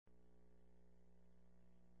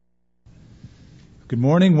Good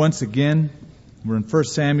morning once again. We're in 1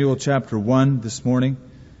 Samuel chapter 1 this morning.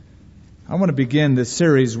 I want to begin this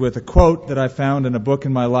series with a quote that I found in a book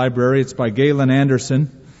in my library. It's by Galen Anderson.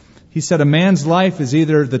 He said, "A man's life is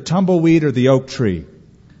either the tumbleweed or the oak tree.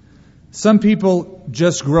 Some people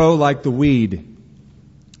just grow like the weed.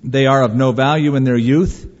 They are of no value in their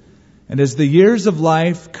youth, and as the years of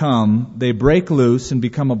life come, they break loose and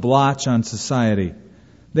become a blotch on society.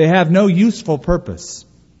 They have no useful purpose.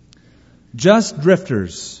 Just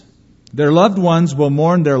drifters. Their loved ones will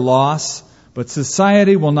mourn their loss, but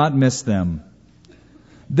society will not miss them.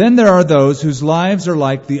 Then there are those whose lives are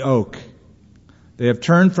like the oak. They have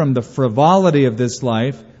turned from the frivolity of this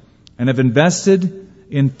life and have invested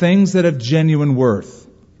in things that have genuine worth.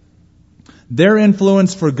 Their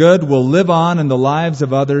influence for good will live on in the lives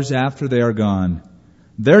of others after they are gone.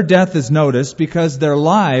 Their death is noticed because their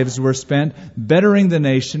lives were spent bettering the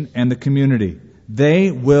nation and the community.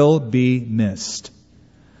 They will be missed."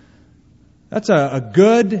 That's a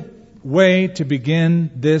good way to begin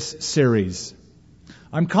this series.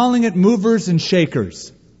 I'm calling it Movers and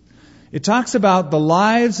Shakers. It talks about the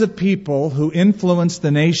lives of people who influenced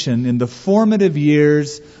the nation in the formative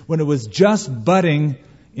years when it was just budding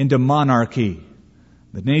into monarchy.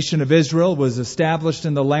 The nation of Israel was established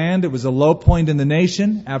in the land. It was a low point in the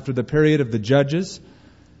nation after the period of the judges.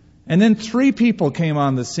 And then three people came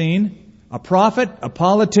on the scene: a prophet, a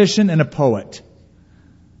politician, and a poet.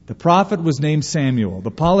 The prophet was named Samuel. The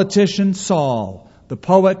politician, Saul. The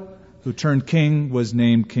poet, who turned king, was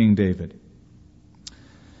named King David.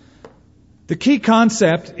 The key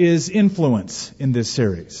concept is influence in this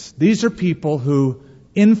series. These are people who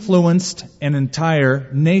influenced an entire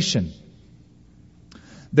nation.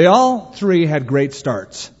 They all three had great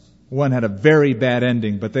starts. One had a very bad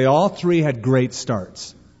ending, but they all three had great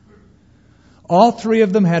starts. All three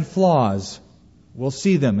of them had flaws. We'll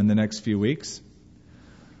see them in the next few weeks.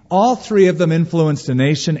 All three of them influenced a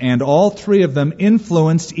nation, and all three of them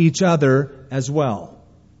influenced each other as well.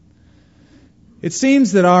 It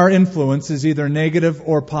seems that our influence is either negative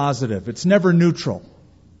or positive. It's never neutral.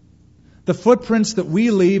 The footprints that we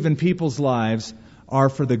leave in people's lives are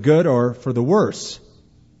for the good or for the worse.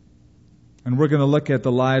 And we're going to look at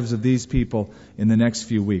the lives of these people in the next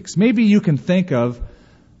few weeks. Maybe you can think of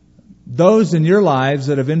those in your lives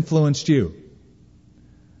that have influenced you.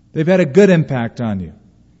 They've had a good impact on you,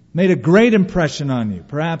 made a great impression on you.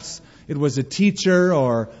 Perhaps it was a teacher,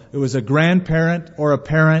 or it was a grandparent, or a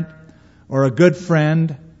parent, or a good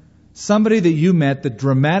friend. Somebody that you met that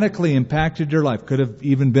dramatically impacted your life. Could have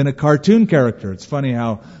even been a cartoon character. It's funny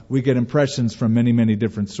how we get impressions from many, many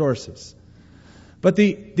different sources. But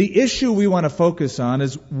the issue we want to focus on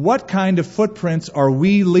is, what kind of footprints are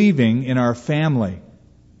we leaving in our family?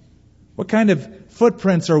 What kind of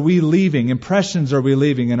footprints are we leaving, impressions are we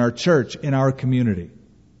leaving in our church, in our community?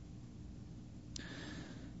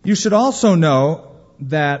 You should also know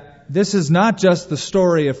that this is not just the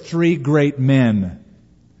story of three great men.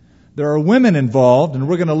 There are women involved, and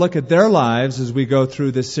we're going to look at their lives as we go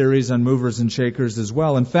through this series on Movers and Shakers as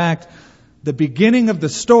well. In fact, the beginning of the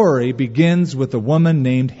story begins with a woman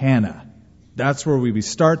named Hannah. That's where we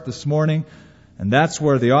start this morning, and that's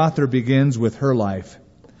where the author begins with her life.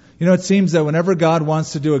 You know, it seems that whenever God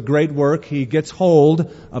wants to do a great work, He gets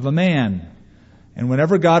hold of a man. And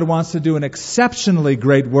whenever God wants to do an exceptionally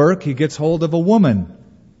great work, He gets hold of a woman.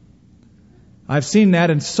 I've seen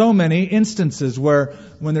that in so many instances where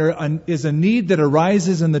when there is a need that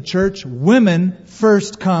arises in the church, women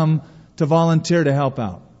first come to volunteer to help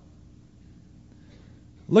out.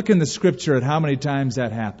 Look in the Scripture at how many times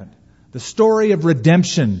that happened. The story of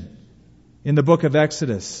redemption in the book of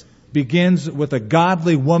Exodus begins with a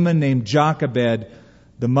godly woman named Jochebed,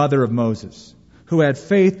 the mother of Moses, who had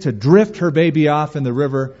faith to drift her baby off in the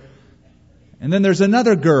river. And then there's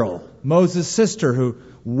another girl, Moses' sister, who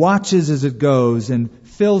watches as it goes and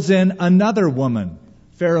fills in another woman,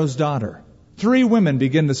 Pharaoh's daughter. Three women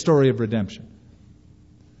begin the story of redemption.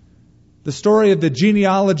 The story of the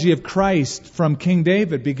genealogy of Christ from King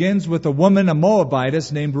David begins with a woman, a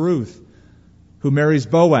Moabitess named Ruth, who marries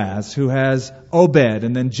Boaz, who has Obed,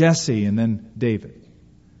 and then Jesse, and then David.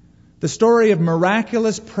 The story of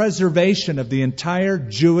miraculous preservation of the entire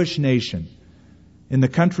Jewish nation in the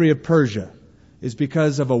country of Persia is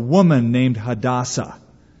because of a woman named Hadassah.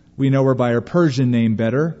 We know her by her Persian name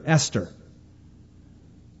better, Esther.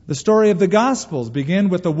 The story of the Gospels begin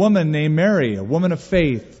with a woman named Mary, a woman of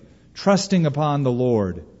faith, trusting upon the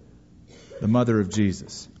Lord, the mother of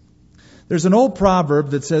Jesus. There's an old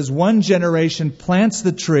proverb that says, one generation plants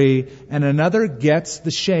the tree and another gets the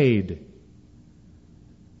shade.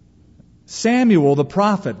 Samuel, the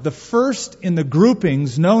prophet, the first in the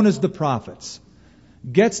groupings known as the prophets,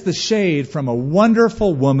 gets the shade from a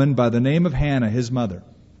wonderful woman by the name of Hannah, his mother.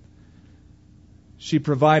 She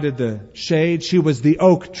provided the shade. She was the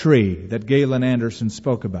oak tree that Galen Anderson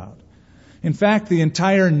spoke about. In fact, the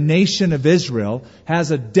entire nation of Israel has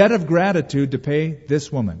a debt of gratitude to pay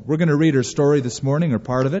this woman. We're going to read her story this morning, or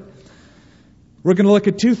part of it. We're going to look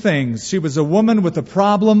at two things. She was a woman with a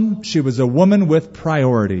problem. She was a woman with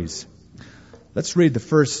priorities. Let's read the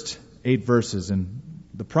first 8 verses, and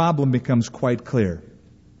the problem becomes quite clear.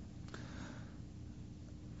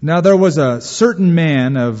 Now there was a certain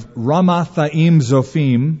man of Ramathaim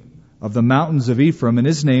Zophim, of the mountains of Ephraim, and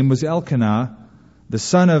his name was Elkanah, the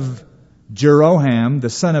son of Jeroham, the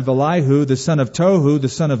son of Elihu, the son of Tohu, the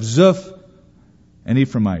son of Zuph, an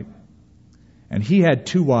Ephraimite. And he had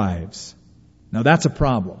 2 wives. Now that's a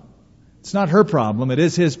problem. It's not her problem, it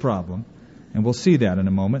is his problem. And we'll see that in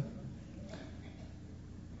a moment.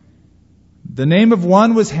 The name of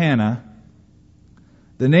one was Hannah.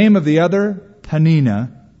 The name of the other,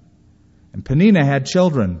 Peninnah. And Peninnah had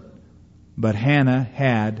children, but Hannah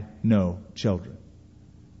had no children.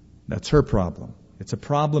 That's her problem. It's a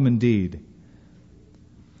problem indeed.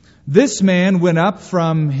 This man went up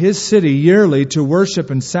from his city yearly to worship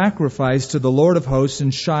and sacrifice to the Lord of hosts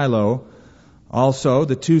in Shiloh. Also,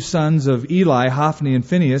 the 2 sons of Eli, Hophni and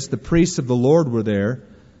Phinehas, the priests of the Lord, were there.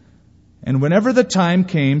 And whenever the time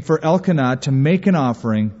came for Elkanah to make an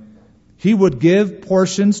offering, he would give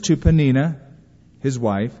portions to Peninnah, his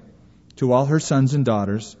wife, to all her sons and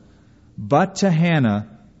daughters. But to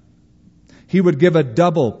Hannah, he would give a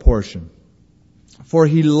double portion. For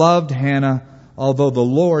he loved Hannah, although the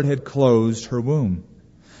Lord had closed her womb.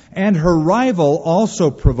 And her rival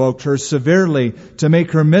also provoked her severely to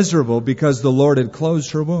make her miserable because the Lord had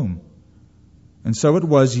closed her womb. And so it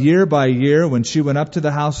was year by year when she went up to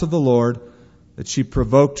the house of the Lord that she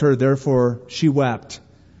provoked her. Therefore she wept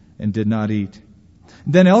and did not eat.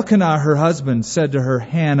 Then Elkanah, her husband, said to her,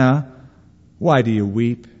 Hannah, why do you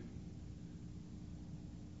weep?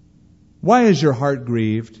 Why is your heart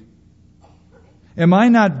grieved? Am I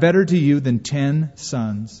not better to you than 10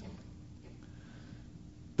 sons?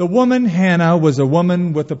 The woman Hannah was a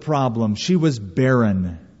woman with a problem. She was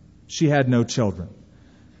barren. She had no children.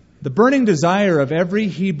 The burning desire of every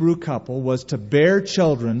Hebrew couple was to bear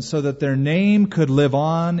children so that their name could live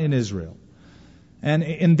on in Israel. And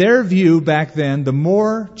in their view back then, the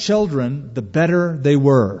more children, the better they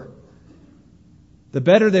were. The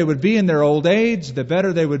better they would be in their old age, the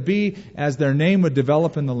better they would be as their name would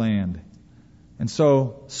develop in the land. And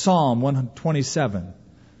so Psalm 127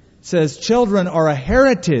 says, children are a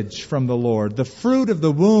heritage from the Lord. The fruit of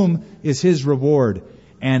the womb is His reward.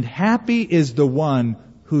 And happy is the one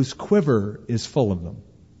whose quiver is full of them.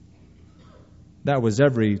 That was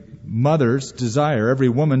every mother's desire, every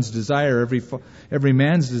woman's desire, every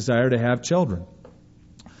man's desire to have children.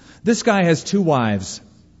 This guy has 2 wives,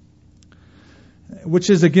 which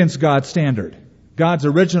is against God's standard. God's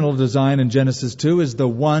original design in Genesis 2 is the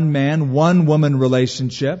one man, one woman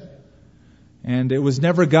relationship. And it was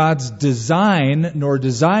never God's design nor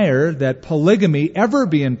desire that polygamy ever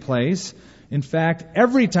be in place. In fact,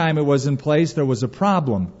 every time it was in place, there was a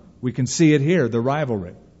problem. We can see it here, the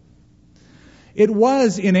rivalry. It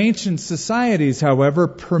was in ancient societies, however,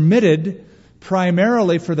 permitted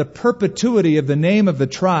primarily for the perpetuity of the name of the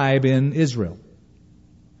tribe in Israel.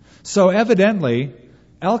 So evidently,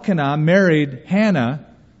 Elkanah married Hannah.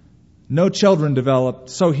 No children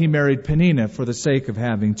developed, so he married Peninnah for the sake of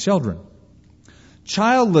having children.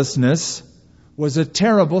 Childlessness was a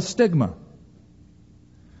terrible stigma.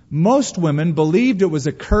 Most women believed it was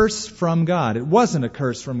a curse from God. It wasn't a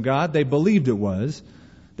curse from God. They believed it was.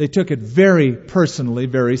 They took it very personally,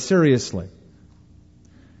 very seriously.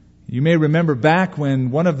 You may remember back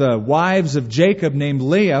when one of the wives of Jacob named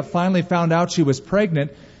Leah finally found out she was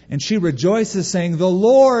pregnant, and she rejoices saying, the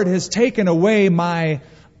Lord has taken away my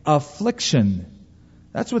affliction.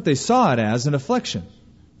 That's what they saw it as, an affliction,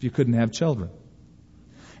 if you couldn't have children.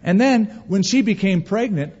 And then when she became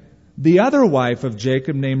pregnant, the other wife of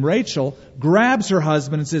Jacob named Rachel grabs her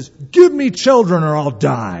husband and says, give me children or I'll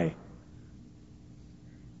die.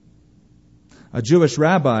 A Jewish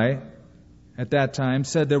rabbi at that time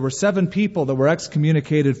said there were 7 people that were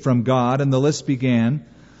excommunicated from God, and the list began,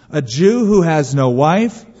 a Jew who has no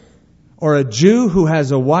wife, or a Jew who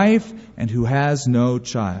has a wife and who has no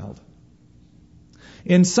child.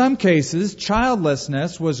 In some cases,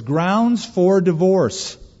 childlessness was grounds for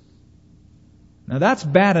divorce. Now that's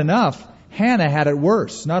bad enough. Hannah had it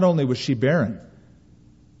worse. Not only was she barren,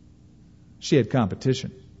 she had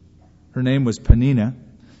competition. Her name was Peninnah.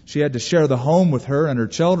 She had to share the home with her and her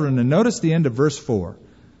children. And notice the end of verse 4.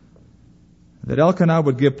 that Elkanah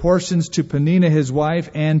would give portions to Peninnah his wife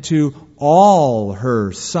and to all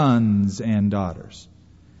her sons and daughters.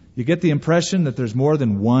 You get the impression that there's more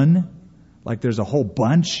than one, like there's a whole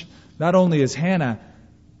bunch. Not only is Hannah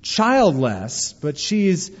childless, but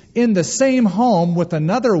she's in the same home with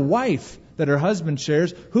another wife that her husband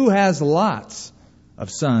shares who has lots of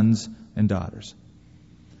sons and daughters.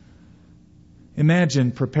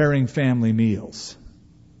 Imagine preparing family meals,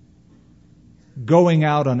 going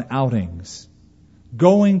out on outings,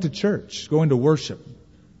 going to church, going to worship.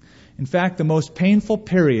 In fact, the most painful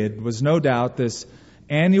period was no doubt this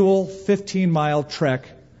annual 15-mile trek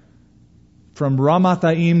from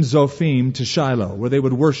Ramathaim Zophim to Shiloh, where they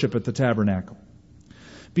would worship at the tabernacle.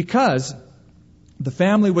 Because the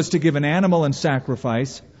family was to give an animal in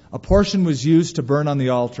sacrifice, a portion was used to burn on the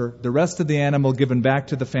altar, the rest of the animal given back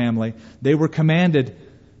to the family. They were commanded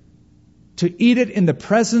to eat it in the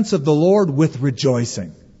presence of the Lord with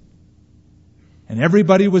rejoicing. And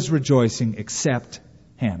everybody was rejoicing except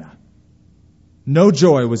Hannah. No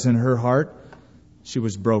joy was in her heart. She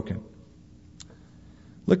was broken.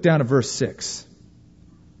 Look down at verse 6.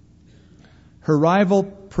 Her rival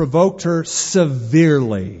provoked her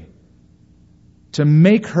severely to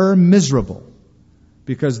make her miserable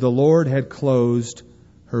because the Lord had closed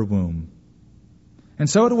her womb. And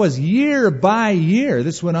so it was year by year.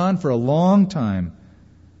 This went on for a long time.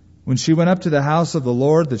 When she went up to the house of the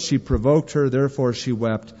Lord, that she provoked her, therefore she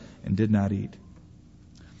wept and did not eat.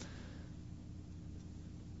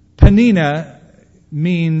 Peninnah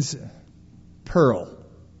means pearl.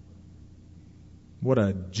 What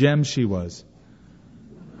a gem she was.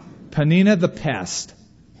 Peninnah the pest.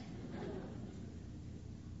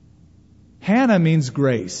 Hannah means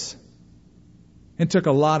grace. It took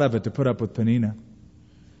a lot of it to put up with Peninnah.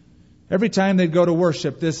 Every time they'd go to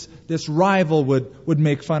worship, this rival would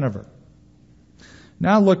make fun of her.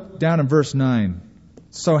 Now look down in verse 9.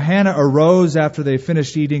 So Hannah arose after they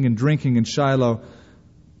finished eating and drinking in Shiloh.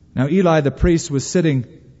 Now Eli the priest was sitting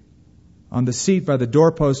on the seat by the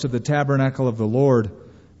doorpost of the tabernacle of the Lord,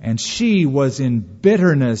 and she was in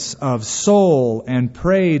bitterness of soul and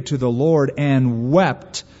prayed to the Lord and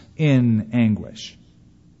wept in anguish.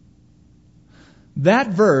 That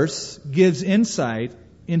verse gives insight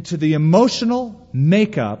into the emotional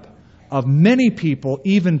makeup of many people,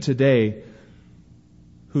 even today,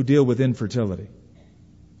 who deal with infertility.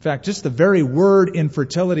 In fact, just the very word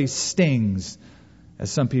infertility stings,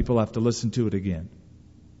 as some people have to listen to it again.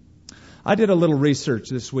 I did a little research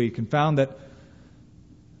this week and found that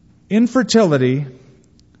infertility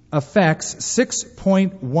affects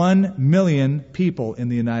 6.1 million people in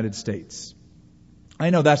the United States.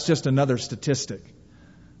 I know that's just another statistic,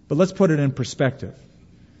 but let's put it in perspective.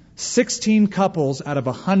 16 couples out of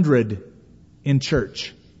 100 in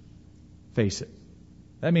church face it.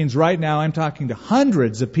 That means right now I'm talking to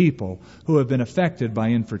hundreds of people who have been affected by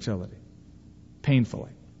infertility,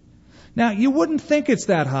 painfully. Now, you wouldn't think it's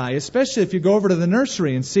that high, especially if you go over to the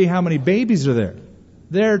nursery and see how many babies are there.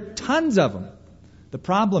 There are tons of them. The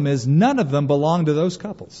problem is none of them belong to those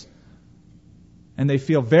couples. And they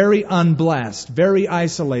feel very unblessed, very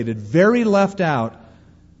isolated, very left out,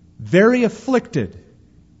 very afflicted.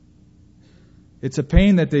 It's a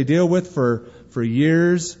pain that they deal with for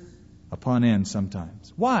years upon end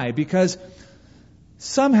sometimes. Why? Because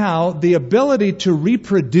somehow the ability to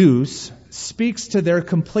reproduce speaks to their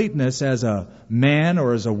completeness as a man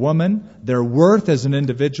or as a woman, their worth as an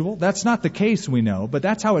individual. That's not the case, we know, but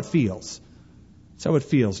that's how it feels. That's how it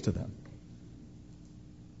feels to them.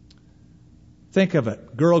 Think of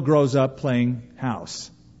it. Girl grows up playing house.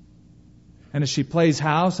 And as she plays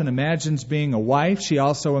house and imagines being a wife, she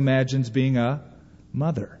also imagines being a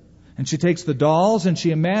mother. And she takes the dolls and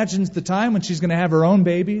she imagines the time when she's going to have her own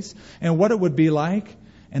babies and what it would be like.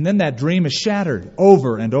 And then that dream is shattered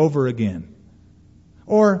over and over again.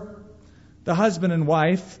 Or the husband and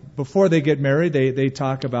wife, before they get married, they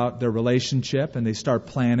talk about their relationship and they start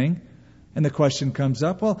planning. And the question comes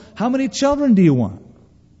up, well, how many children do you want?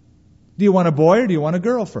 Do you want a boy or do you want a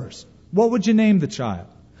girl first? What would you name the child?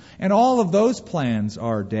 And all of those plans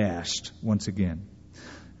are dashed once again.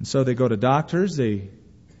 And so they go to doctors, they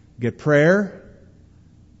get prayer,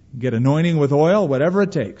 get anointing with oil, whatever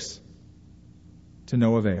it takes, to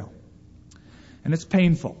no avail. And it's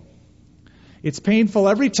painful. It's painful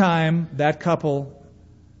every time that couple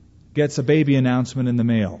gets a baby announcement in the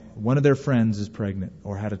mail. One of their friends is pregnant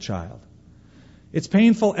or had a child. It's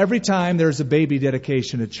painful every time there's a baby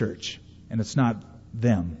dedication at church and it's not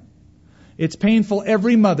them. It's painful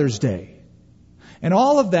every Mother's Day. And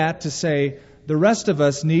all of that to say the rest of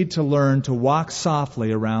us need to learn to walk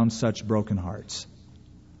softly around such broken hearts,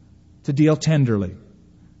 to deal tenderly,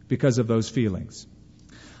 because of those feelings.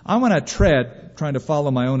 I want to tread, trying to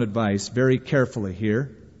follow my own advice, very carefully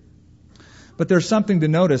here. But there's something to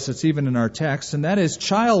notice that's even in our text, and that is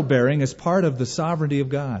childbearing is part of the sovereignty of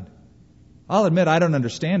God. I'll admit I don't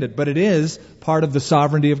understand it, but it is part of the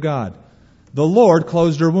sovereignty of God. The Lord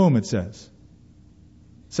closed her womb, it says.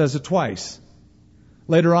 It says it twice.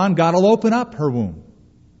 Later on, God will open up her womb.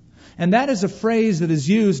 And that is a phrase that is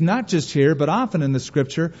used not just here, but often in the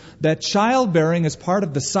Scripture, that childbearing is part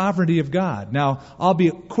of the sovereignty of God. Now, I'll be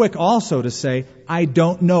quick also to say, I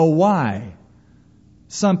don't know why.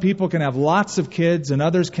 Some people can have lots of kids and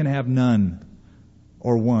others can have none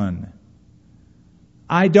or one.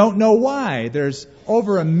 I don't know why. There's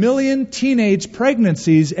over 1 million teenage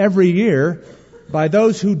pregnancies every year by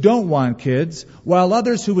those who don't want kids, while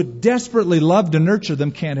others who would desperately love to nurture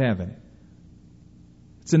them can't have any.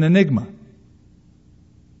 It's an enigma.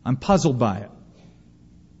 I'm puzzled by it.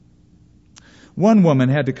 One woman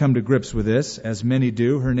had to come to grips with this, as many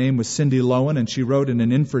do. Her name was Cindy Lowen, and she wrote in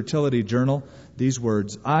an infertility journal these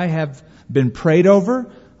words: I have been prayed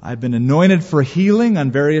over, I've been anointed for healing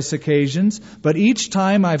on various occasions, but each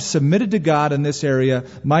time I've submitted to God in this area,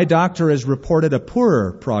 my doctor has reported a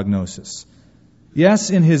poorer prognosis. Yes,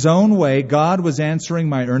 in His own way, God was answering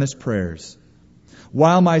my earnest prayers.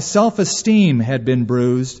 While my self-esteem had been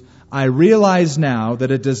bruised, I realize now that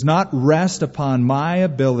it does not rest upon my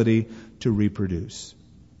ability to reproduce.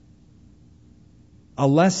 A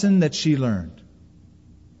lesson that she learned.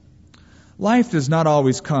 Life does not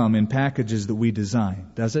always come in packages that we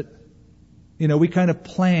design, does it? You know, we kind of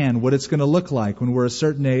plan what it's going to look like when we're a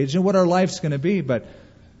certain age and what our life's going to be, but,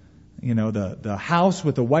 you know, the house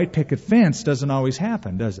with the white picket fence doesn't always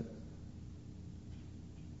happen, does it?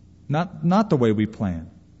 Not the way we plan.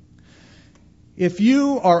 If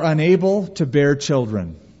you are unable to bear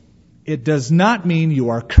children, it does not mean you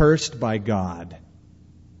are cursed by God.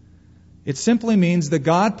 It simply means that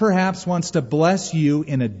God perhaps wants to bless you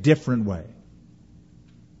in a different way.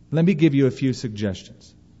 Let me give you a few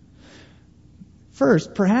suggestions.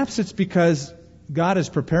 First, perhaps it's because God is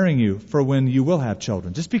preparing you for when you will have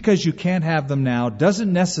children. Just because you can't have them now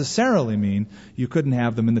doesn't necessarily mean you couldn't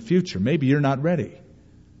have them in the future. Maybe you're not ready.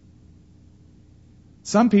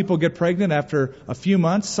 Some people get pregnant after a few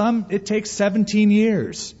months. Some, it takes 17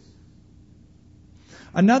 years.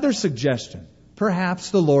 Another suggestion. Perhaps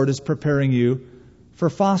the Lord is preparing you for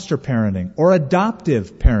foster parenting or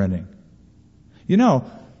adoptive parenting. You know,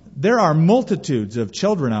 there are multitudes of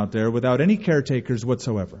children out there without any caretakers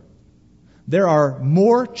whatsoever. There are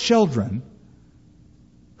more children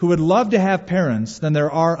who would love to have parents than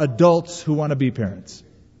there are adults who want to be parents.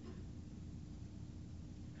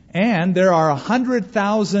 And there are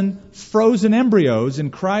 100,000 frozen embryos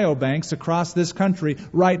in cryobanks across this country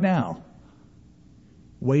right now,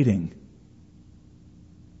 waiting.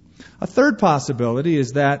 A third possibility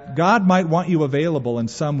is that God might want you available in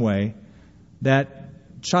some way that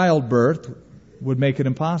childbirth would make it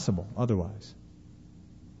impossible otherwise.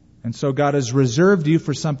 And so God has reserved you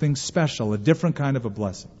for something special, a different kind of a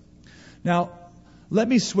blessing. Now, let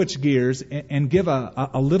me switch gears and give a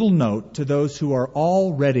little note to those who are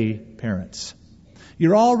already parents.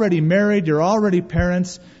 You're already married, you're already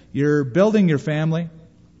parents, you're building your family.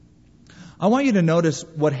 I want you to notice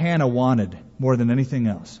what Hannah wanted more than anything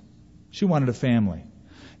else. She wanted a family.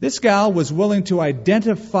 This gal was willing to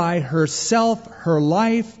identify herself, her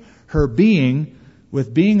life, her being,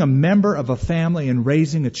 with being a member of a family and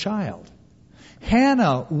raising a child.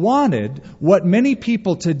 Hannah wanted what many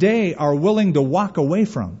people today are willing to walk away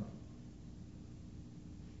from.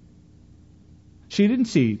 She didn't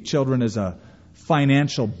see children as a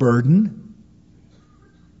financial burden,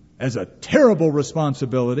 as a terrible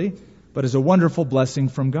responsibility, but as a wonderful blessing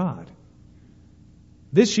from God.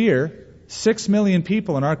 This year, 6 million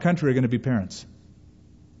people in our country are going to be parents.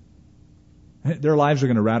 Their lives are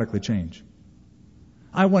going to radically change.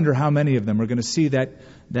 I wonder how many of them are going to see that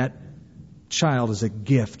child as a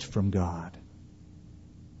gift from God.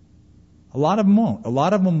 A lot of them won't. A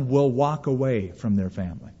lot of them will walk away from their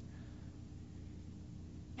family.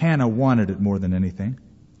 Hannah wanted it more than anything.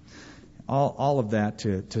 All of that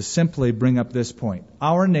to simply bring up this point.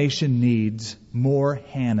 Our nation needs more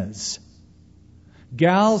Hannahs.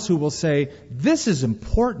 Gals who will say, this is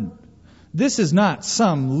important. This is not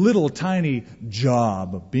some little tiny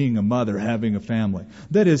job of being a mother, having a family.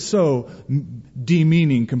 That is so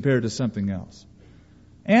demeaning compared to something else.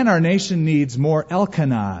 And our nation needs more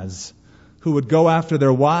Elkanahs who would go after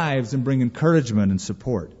their wives and bring encouragement and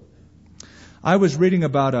support. I was reading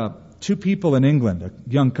about two people in England, a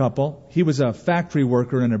young couple. He was a factory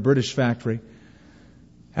worker in a British factory.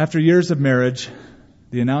 After years of marriage,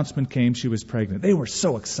 the announcement came she was pregnant. They were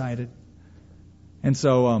so excited. And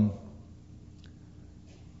so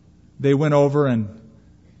they went over, and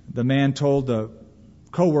the man told the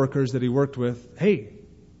co-workers that he worked with, "Hey,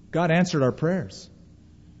 God answered our prayers.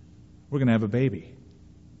 We're going to have a baby.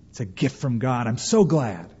 It's a gift from God. I'm so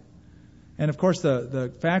glad." And of course,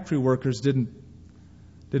 the factory workers didn't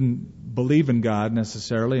believe in God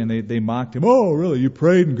necessarily, and they mocked him. "Oh, really? You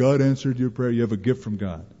prayed and God answered your prayer? You have a gift from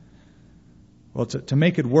God." Well, to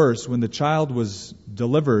make it worse, when the child was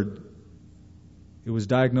delivered, it was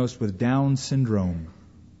diagnosed with Down syndrome.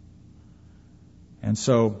 And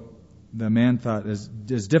so the man thought, as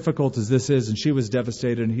difficult as this is, and she was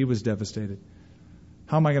devastated and he was devastated,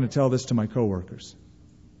 how am I going to tell this to my coworkers?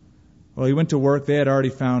 Well, he went to work. They had already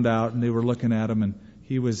found out, and they were looking at him, and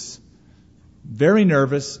he was very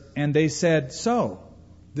nervous. And they said, "So,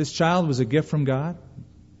 this child was a gift from God?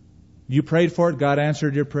 You prayed for it. God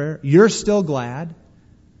answered your prayer. You're still glad?"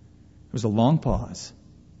 It was a long pause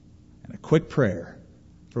and a quick prayer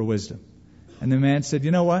for wisdom. And the man said,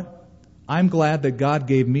 "You know what? I'm glad that God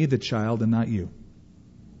gave me the child and not you."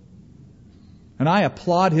 And I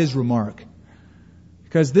applaud his remark,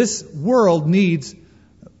 because this world needs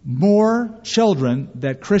more children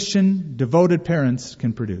that Christian, devoted parents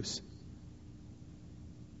can produce.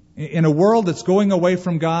 In a world that's going away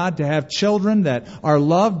from God, to have children that are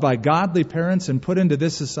loved by godly parents and put into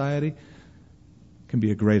this society can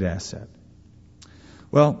be a great asset.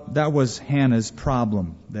 Well, that was Hannah's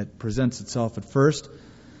problem that presents itself at first.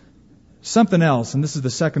 Something else, and this is the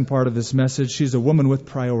second part of this message, she's a woman with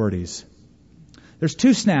priorities. There's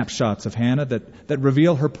two snapshots of Hannah that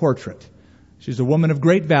reveal her portrait. She's a woman of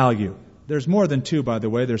great value. There's more than two, by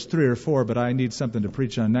the way. There's 3 or 4, but I need something to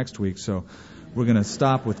preach on next week, so we're going to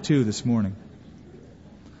stop with 2 this morning.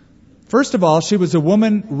 First of all, she was a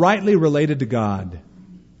woman rightly related to God.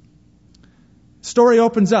 Story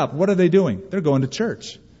opens up. What are they doing? They're going to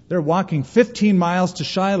church. They're walking 15 miles to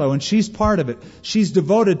Shiloh, and she's part of it. She's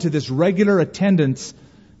devoted to this regular attendance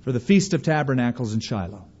for the Feast of Tabernacles in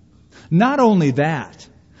Shiloh. Not only that,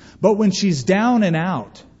 but when she's down and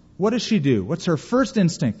out, what does she do? What's her first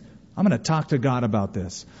instinct? I'm going to talk to God about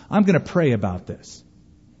this. I'm going to pray about this.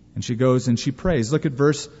 And she goes and she prays. Look at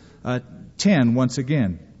verse 10 once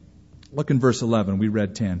again. Look in verse 11. We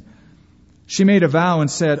read 10. She made a vow and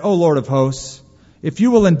said, "O Lord of hosts, if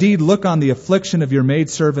you will indeed look on the affliction of your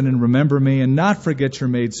maidservant and remember me, and not forget your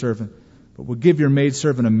maidservant, but will give your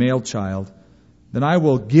maidservant a male child, then I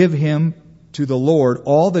will give him to the Lord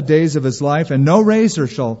all the days of his life, and no razor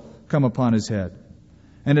shall come upon his head."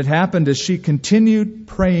 And it happened as she continued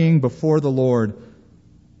praying before the Lord,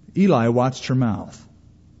 Eli watched her mouth.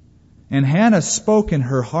 And Hannah spoke in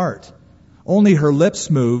her heart. Only her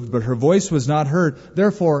lips moved, but her voice was not heard.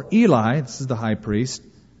 Therefore Eli, this is the high priest,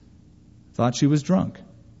 thought she was drunk.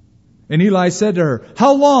 And Eli said to her,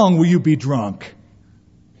 "How long will you be drunk?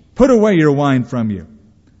 Put away your wine from you."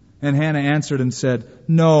 And Hannah answered and said,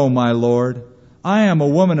 "No, my Lord, I am a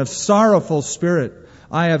woman of sorrowful spirit.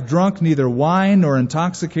 I have drunk neither wine nor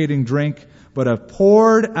intoxicating drink, but have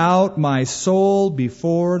poured out my soul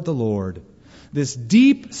before the Lord." This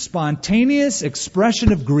deep, spontaneous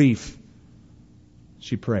expression of grief,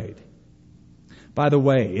 she prayed. By the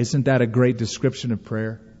way, isn't that a great description of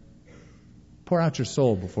prayer? Pour out your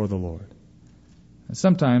soul before the Lord. And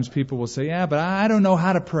sometimes people will say, "Yeah, but I don't know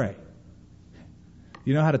how to pray."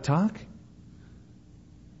 You know how to talk?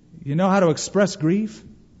 You know how to express grief?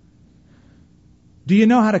 Do you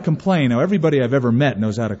know how to complain? Now, everybody I've ever met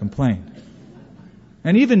knows how to complain.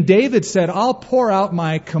 And even David said, "I'll pour out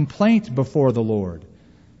my complaint before the Lord."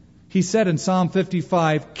 He said in Psalm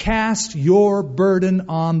 55, "Cast your burden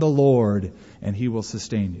on the Lord, and He will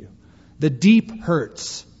sustain you." The deep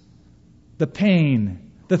hurts, the pain,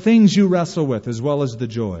 the things you wrestle with, as well as the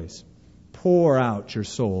joys. Pour out your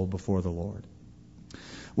soul before the Lord.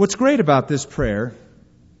 What's great about this prayer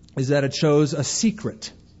is that it shows a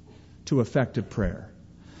secret to effective prayer.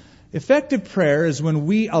 Effective prayer is when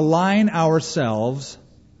we align ourselves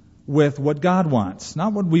with what God wants.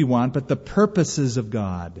 Not what we want, but the purposes of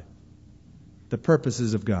God. The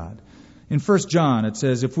purposes of God. In 1 John it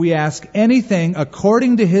says, "If we ask anything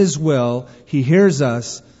according to His will, He hears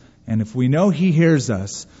us. And if we know He hears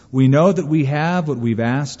us, we know that we have what we've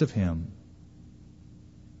asked of Him."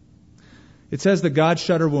 It says that God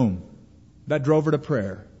shut her womb. That drove her to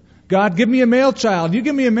prayer. "God, give me a male child. You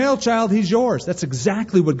give me a male child, he's yours." That's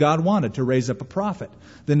exactly what God wanted, to raise up a prophet.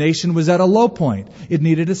 The nation was at a low point. It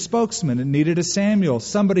needed a spokesman. It needed a Samuel,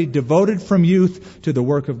 somebody devoted from youth to the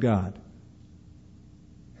work of God.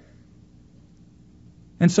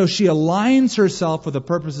 And so she aligns herself with the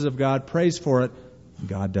purposes of God, prays for it, and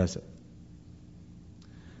God does it.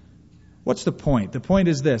 What's the point? The point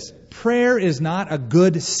is this. Prayer is not a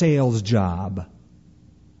good sales job.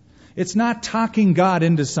 It's not talking God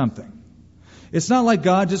into something. It's not like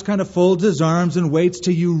God just kind of folds His arms and waits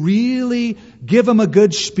till you really give Him a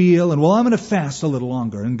good spiel and, well, I'm going to fast a little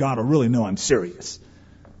longer and God will really know I'm serious.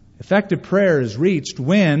 Effective prayer is reached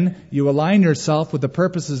when you align yourself with the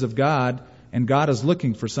purposes of God, and God is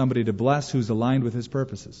looking for somebody to bless who's aligned with His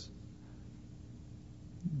purposes.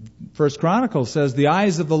 First Chronicles says, the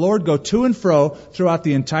eyes of the Lord go to and fro throughout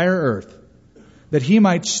the entire earth, that He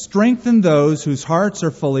might strengthen those whose hearts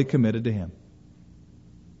are fully committed to Him.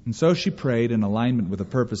 And so she prayed in alignment with the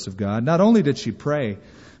purpose of God. Not only did she pray,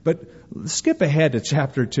 but skip ahead to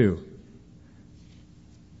chapter 2.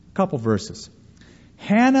 A couple verses.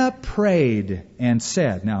 Hannah prayed and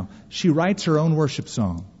said, now she writes her own worship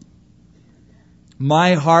song.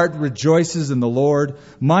 My heart rejoices in the Lord.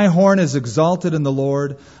 My horn is exalted in the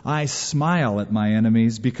Lord. I smile at my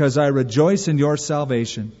enemies because I rejoice in your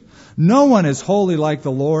salvation. No one is holy like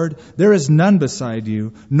the Lord. There is none beside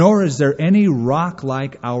you, nor is there any rock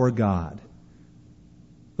like our God.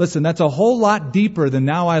 Listen, that's a whole lot deeper than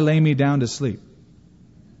now I lay me down to sleep.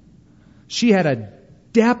 She had a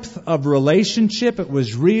depth of relationship. It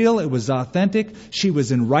was real. It was authentic. She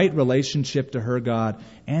was in right relationship to her God.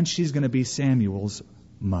 And she's going to be Samuel's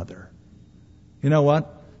mother. You know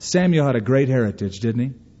what? Samuel had a great heritage, didn't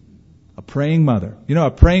he? A praying mother. You know,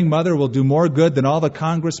 a praying mother will do more good than all the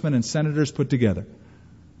congressmen and senators put together.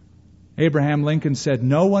 Abraham Lincoln said,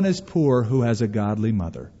 no one is poor who has a godly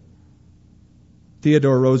mother.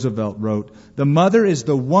 Theodore Roosevelt wrote, the mother is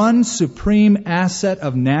the one supreme asset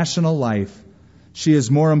of national life. She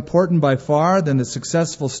is more important by far than the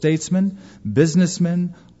successful statesman,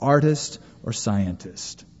 businessman, artist, or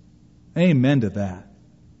scientist. Amen to that.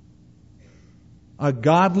 A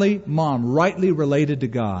godly mom, rightly related to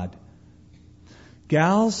God.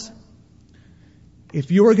 Gals,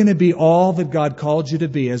 if you are going to be all that God called you to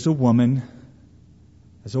be as a woman,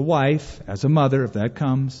 as a wife, as a mother, if that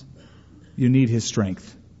comes, you need His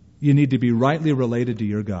strength. You need to be rightly related to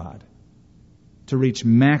your God to reach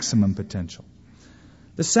maximum potential.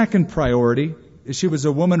 The second priority is she was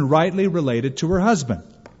a woman rightly related to her husband.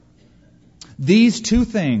 These two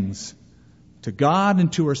things, to God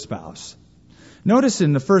and to her spouse. Notice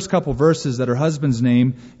in the first couple verses that her husband's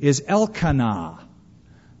name is Elkanah.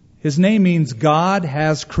 His name means God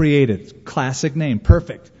has created. Classic name,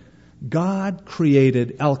 perfect. God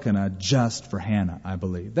created Elkanah just for Hannah, I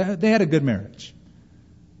believe. They had a good marriage.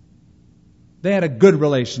 They had a good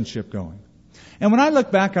relationship going. And when I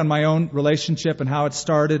look back on my own relationship and how it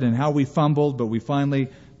started and how we fumbled, but we finally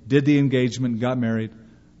did the engagement and got married,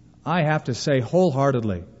 I have to say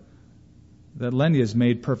wholeheartedly that Lenya is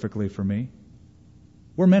made perfectly for me.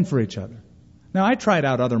 We're meant for each other. Now, I tried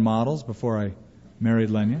out other models before I married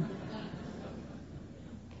Lenya.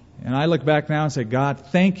 And I look back now and say, God,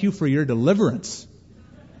 thank you for your deliverance.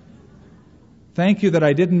 Thank you that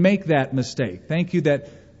I didn't make that mistake. Thank you that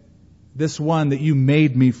this one that you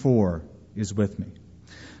made me for is with me.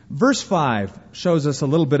 Verse 5 shows us a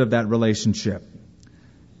little bit of that relationship.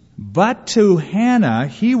 But to Hannah,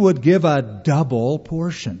 he would give a double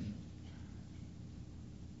portion.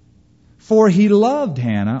 For he loved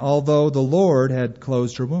Hannah, although the Lord had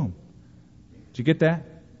closed her womb. Did you get that?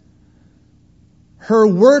 Her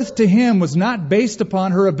worth to him was not based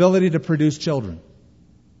upon her ability to produce children.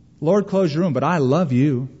 Lord closed your womb, but I love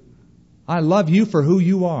you. I love you for who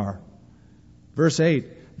you are. Verse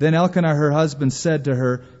 8, then Elkanah, her husband, said to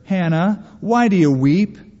her, Hannah, why do you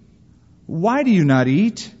weep? Why do you not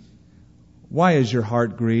eat? Why is your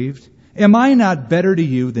heart grieved? Am I not better to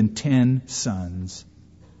you than 10 sons?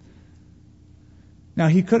 Now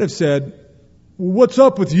he could have said, what's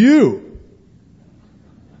up with you?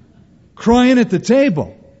 Crying at the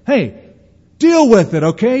table. Hey, deal with it,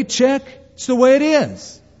 okay? Check. It's the way it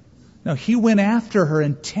is. No, he went after her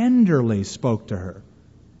and tenderly spoke to her.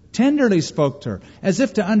 Tenderly spoke to her, as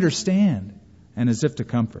if to understand and as if to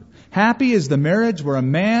comfort. Happy is the marriage where a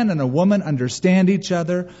man and a woman understand each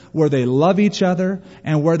other, where they love each other,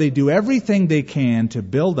 and where they do everything they can to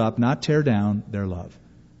build up, not tear down, their love.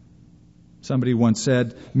 Somebody once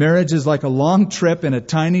said, marriage is like a long trip in a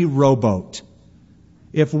tiny rowboat.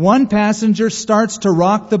 If one passenger starts to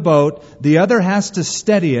rock the boat, the other has to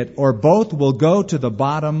steady it, or both will go to the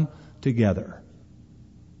bottom together.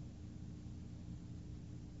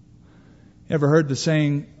 Ever heard the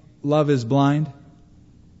saying, love is blind?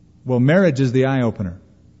 Well, marriage is the eye-opener.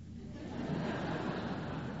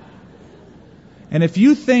 And if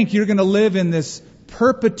you think you're going to live in this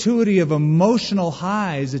perpetuity of emotional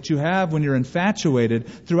highs that you have when you're infatuated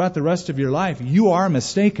throughout the rest of your life, you are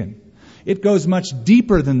mistaken. It goes much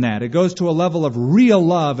deeper than that. It goes to a level of real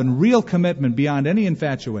love and real commitment beyond any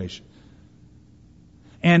infatuation.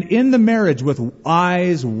 And in the marriage with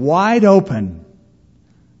eyes wide open,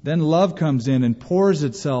 then love comes in and pours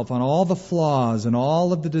itself on all the flaws and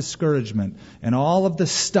all of the discouragement and all of the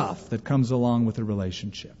stuff that comes along with the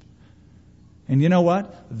relationship. And you know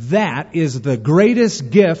what? That is the greatest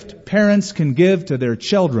gift parents can give to their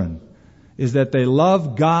children, is that they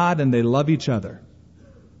love God and they love each other.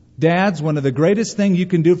 Dads, one of the greatest things you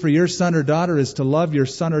can do for your son or daughter is to love your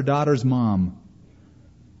son or daughter's mom.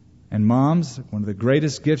 And moms, one of the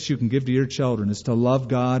greatest gifts you can give to your children is to love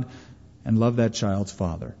God and love that child's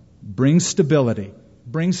father. Bring stability.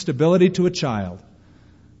 Bring stability to a child.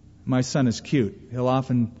 My son is cute.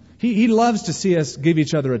 He loves to see us give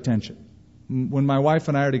each other attention. When my wife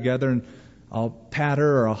and I are together and I'll pat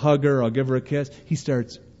her or I'll hug her or I'll give her a kiss, he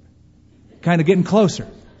starts kind of getting closer,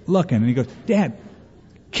 looking, and he goes, "Dad,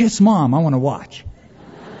 kiss Mom, I want to watch."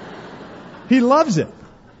 He loves it.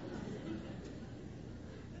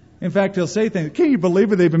 In fact, he'll say things, "Can you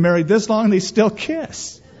believe it? They've been married this long and they still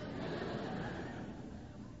kiss."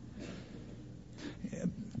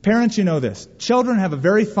 Parents, you know this. Children have a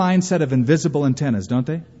very fine set of invisible antennas, don't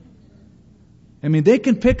they? I mean, they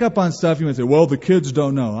can pick up on stuff. You might say, "Well, the kids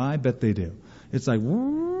don't know." I bet they do. It's like,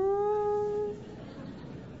 whoo.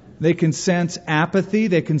 They can sense apathy.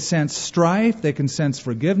 They can sense strife. They can sense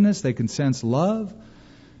forgiveness. They can sense love.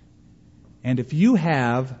 And if you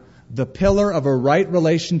have the pillar of a right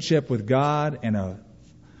relationship with God and a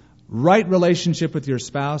right relationship with your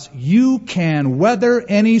spouse, you can weather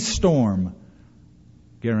any storm.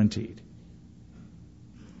 Guaranteed.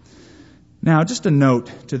 Now, just a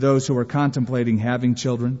note to those who are contemplating having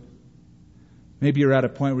children. Maybe you're at a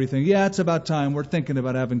point where you think, "Yeah, it's about time. We're thinking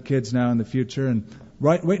about having kids now in the future, and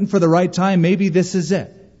waiting for the right time. Maybe this is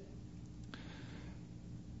it."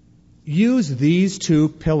 Use these two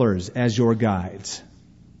pillars as your guides.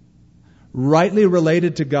 Rightly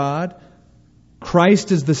related to God,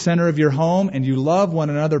 Christ is the center of your home, and you love one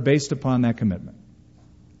another based upon that commitment.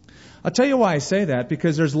 I'll tell you why I say that,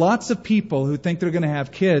 because there's lots of people who think they're going to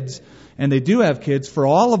have kids, and they do have kids for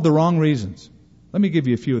all of the wrong reasons. Let me give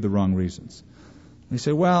you a few of the wrong reasons. They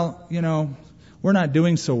say, "Well, we're not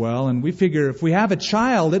doing so well, and we figure if we have a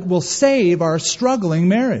child, it will save our struggling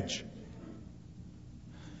marriage."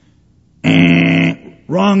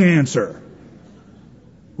 Wrong answer.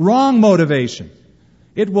 Wrong motivation.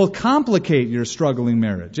 It will complicate your struggling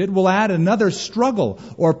marriage. It will add another struggle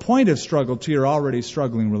or point of struggle to your already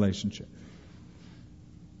struggling relationship.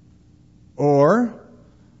 Or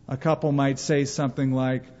a couple might say something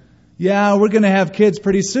like, "Yeah, we're going to have kids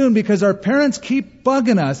pretty soon because our parents keep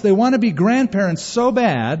bugging us. They want to be grandparents so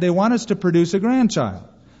bad, they want us to produce a grandchild."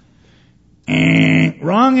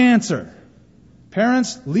 Wrong answer.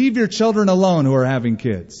 Parents, leave your children alone who are having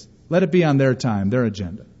kids. Let it be on their time, their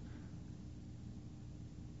agenda.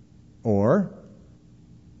 Or,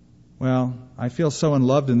 "Well, I feel so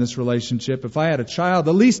unloved in this relationship. If I had a child,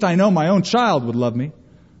 at least I know my own child would love me."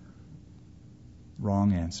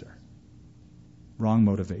 Wrong answer. Wrong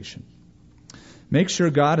motivation. Make sure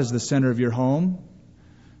God is the center of your home.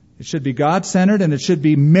 It should be God-centered and it should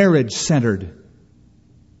be marriage-centered.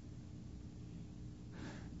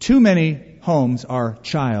 Too many homes are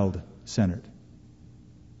child-centered.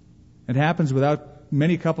 It happens without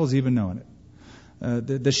many couples even knowing it.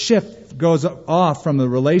 The shift goes off from the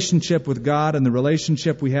relationship with God and the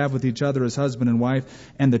relationship we have with each other as husband and wife,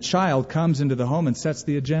 and the child comes into the home and sets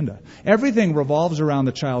the agenda. Everything revolves around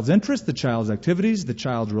the child's interests, the child's activities, the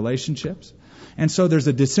child's relationships. And so there's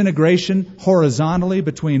a disintegration horizontally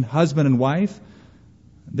between husband and wife.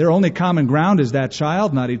 Their only common ground is that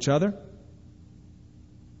child, not each other.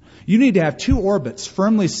 You need to have two orbits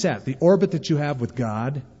firmly set, the orbit that you have with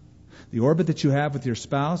God, the orbit that you have with your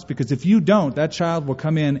spouse, because if you don't, that child will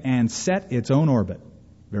come in and set its own orbit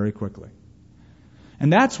very quickly.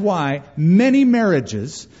 And that's why many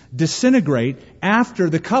marriages disintegrate after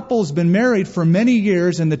the couple's been married for many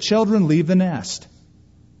years and the children leave the nest.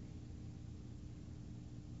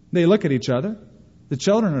 They look at each other, the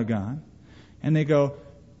children are gone, and they go,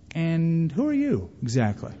 "And who are you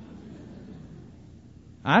exactly?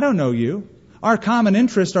 I don't know you. Our common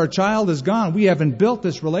interest, our child is gone. We haven't built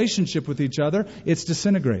this relationship with each other. It's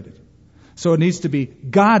disintegrated." So it needs to be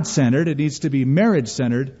God-centered. It needs to be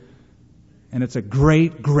marriage-centered. And it's a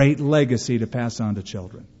great, great legacy to pass on to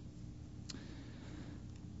children.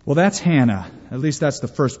 Well, that's Hannah. At least that's the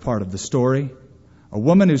first part of the story. A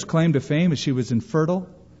woman whose claim to fame is she was infertile.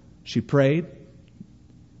 She prayed.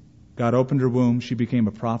 God opened her womb. She became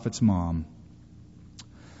a prophet's mom.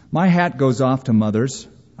 My hat goes off to mothers.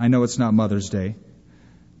 I know it's not Mother's Day,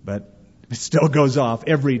 but It still goes off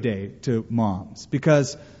every day to moms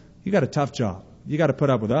because you got a tough job. You got to put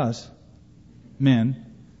up with us. Men,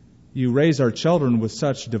 you raise our children with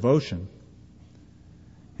such devotion.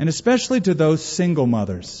 And especially to those single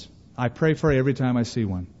mothers. I pray for you every time I see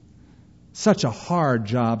one. Such a hard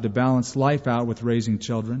job to balance life out with raising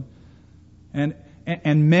children. And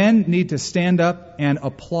men need to stand up and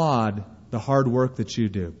applaud the hard work that you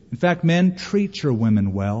do. In fact, men, treat your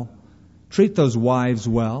women well. Treat those wives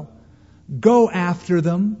well. Go after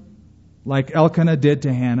them like Elkanah did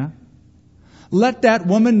to Hannah. Let that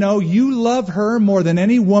woman know you love her more than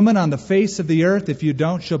any woman on the face of the earth. If you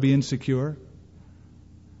don't, she'll be insecure.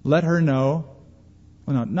 Let her know,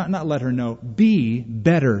 well, no, not let her know, be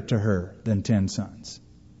better to her than 10 sons.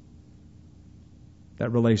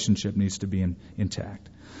 That relationship needs to be intact.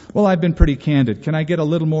 Well, I've been pretty candid. Can I get a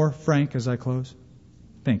little more frank as I close?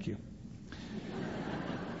 Thank you.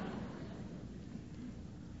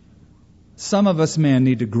 Some of us men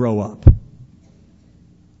need to grow up.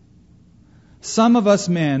 Some of us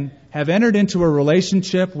men have entered into a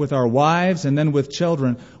relationship with our wives and then with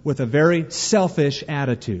children with a very selfish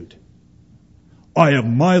attitude. I have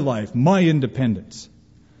my life, my independence.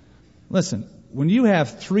 Listen, when you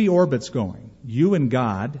have 3 orbits going, you and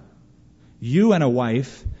God, you and a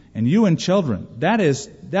wife, and you and children,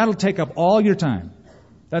 that'll take up all your time.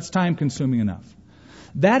 That's time consuming enough.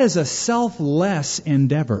 That is a selfless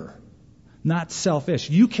endeavor, not selfish.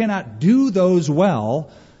 You cannot do those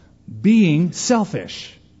well being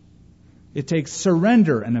selfish. It takes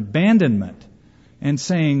surrender and abandonment and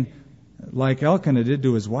saying, like Elkanah did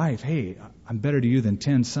to his wife, hey, I'm better to you than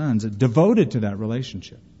 10 sons, devoted to that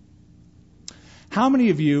relationship. How many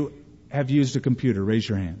of you have used a computer? Raise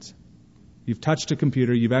your hands. You've touched a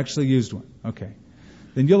computer. You've actually used one. Okay.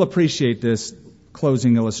 Then you'll appreciate this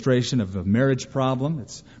closing illustration of a marriage problem.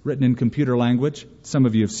 It's written in computer language. Some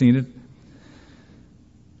of you have seen it.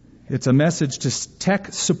 It's a message to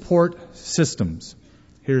tech support systems.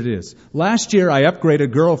 Here it is. Last year, I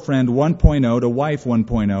upgraded Girlfriend 1.0 to Wife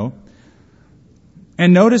 1.0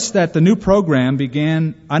 and noticed that the new program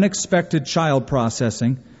began unexpected child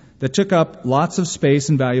processing that took up lots of space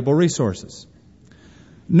and valuable resources.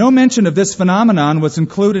 No mention of this phenomenon was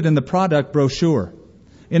included in the product brochure.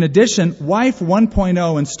 In addition, Wife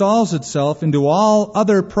 1.0 installs itself into all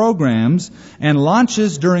other programs and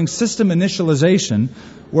launches during system initialization,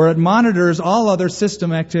 where it monitors all other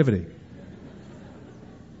system activity.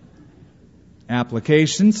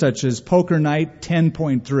 Applications such as Poker Night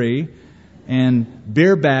 10.3 and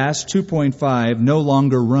Beer Bass 2.5 no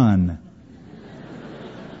longer run,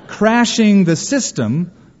 crashing the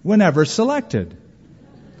system whenever selected.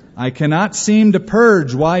 I cannot seem to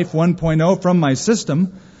purge Wife 1.0 from my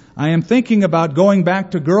system. I am thinking about going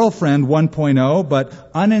back to Girlfriend 1.0,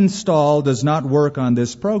 but uninstall does not work on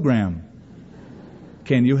this program.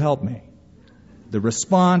 Can you help me? The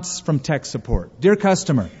response from tech support. Dear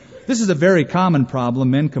customer, this is a very common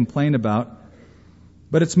problem men complain about,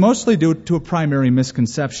 but it's mostly due to a primary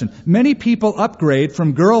misconception. Many people upgrade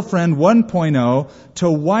from Girlfriend 1.0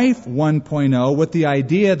 to Wife 1.0 with the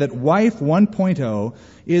idea that Wife 1.0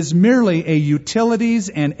 is merely a utilities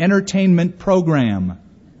and entertainment program.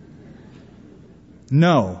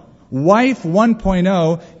 No, Wife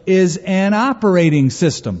 1.0 is an operating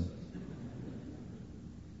system.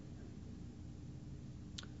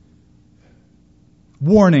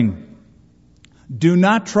 Warning. Do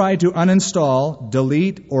not try to uninstall,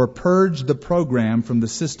 delete, or purge the program from the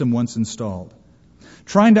system once installed.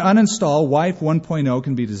 Trying to uninstall Wife 1.0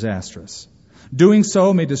 can be disastrous. Doing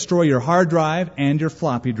so may destroy your hard drive and your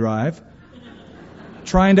floppy drive.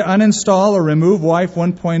 Trying to uninstall or remove Wife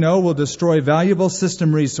 1.0 will destroy valuable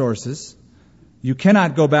system resources. You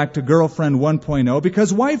cannot go back to Girlfriend 1.0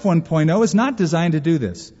 because Wife 1.0 is not designed to do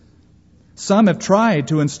this. Some have tried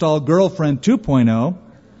to install Girlfriend 2.0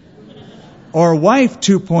 or Wife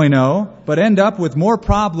 2.0, but end up with more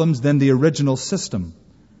problems than the original system.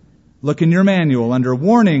 Look in your manual under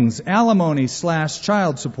Warnings,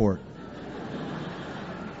 Alimony/Child Support.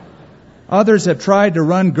 Others have tried to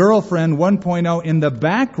run Girlfriend 1.0 in the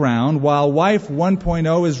background while Wife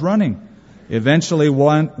 1.0 is running. Eventually,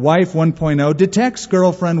 Wife 1.0 detects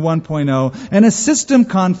Girlfriend 1.0, and a system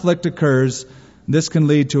conflict occurs. This can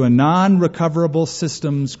lead to a non-recoverable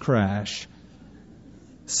systems crash.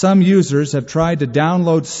 Some users have tried to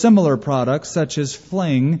download similar products such as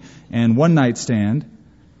Fling and One Night Stand.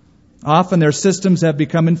 Often their systems have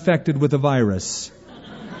become infected with a virus.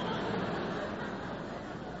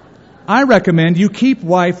 I recommend you keep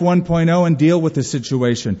Wife 1.0 and deal with the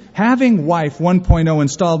situation. Having Wife 1.0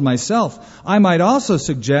 installed myself, I might also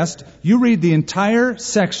suggest you read the entire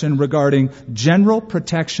section regarding General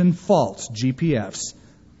Protection Faults, GPFs.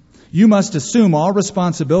 You must assume all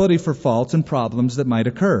responsibility for faults and problems that might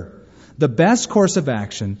occur. The best course of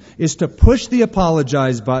action is to push the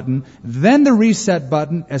apologize button, then the reset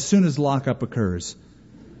button as soon as lockup occurs.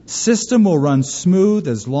 System will run smooth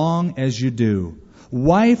as long as you do.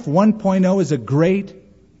 Wife 1.0 is a great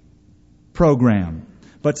program,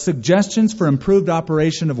 but suggestions for improved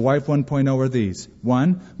operation of Wife 1.0 are these.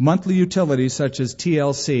 1, monthly utilities such as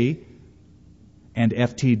TLC and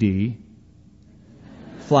FTD,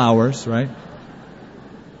 flowers, right?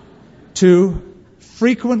 2,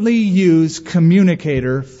 frequently use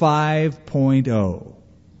Communicator 5.0,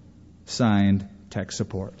 signed tech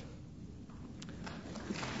support.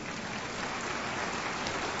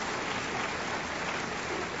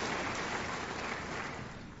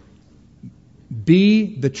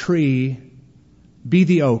 Be the tree, be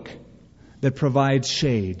the oak that provides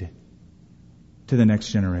shade to the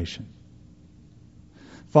next generation.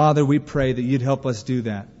 Father, we pray that you'd help us do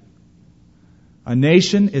that. A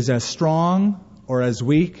nation is as strong or as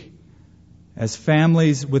weak as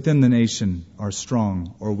families within the nation are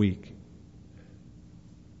strong or weak.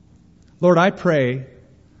 Lord, I pray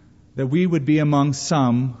that we would be among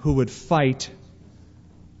some who would fight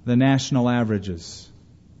the national averages.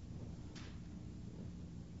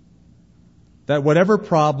 That whatever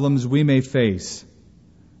problems we may face,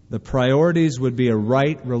 the priorities would be a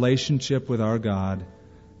right relationship with our God,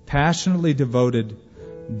 passionately devoted,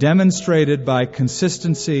 demonstrated by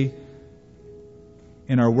consistency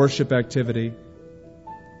in our worship activity,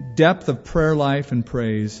 depth of prayer life and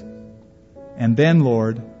praise, and then,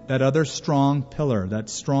 Lord, that other strong pillar, that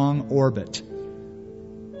strong orbit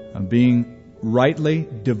of being rightly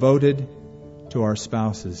devoted to our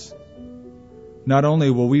spouses. Not only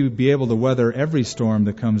will we be able to weather every storm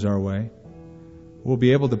that comes our way, we'll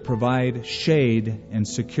be able to provide shade and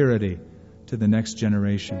security to the next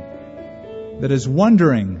generation that is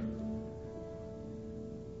wondering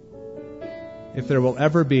if there will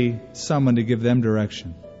ever be someone to give them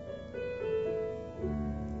direction.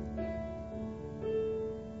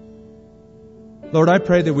 Lord, I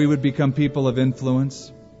pray that we would become people of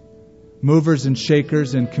influence, movers and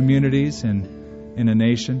shakers in communities and in a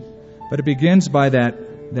nation. But it begins by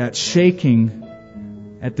that shaking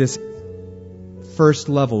at this first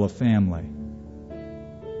level of family,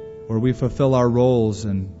 where we fulfill our roles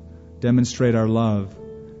and demonstrate our love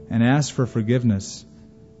and ask for forgiveness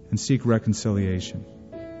and seek reconciliation.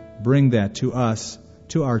 Bring that to us,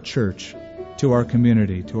 to our church, to our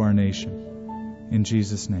community, to our nation. In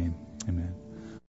Jesus' name, amen.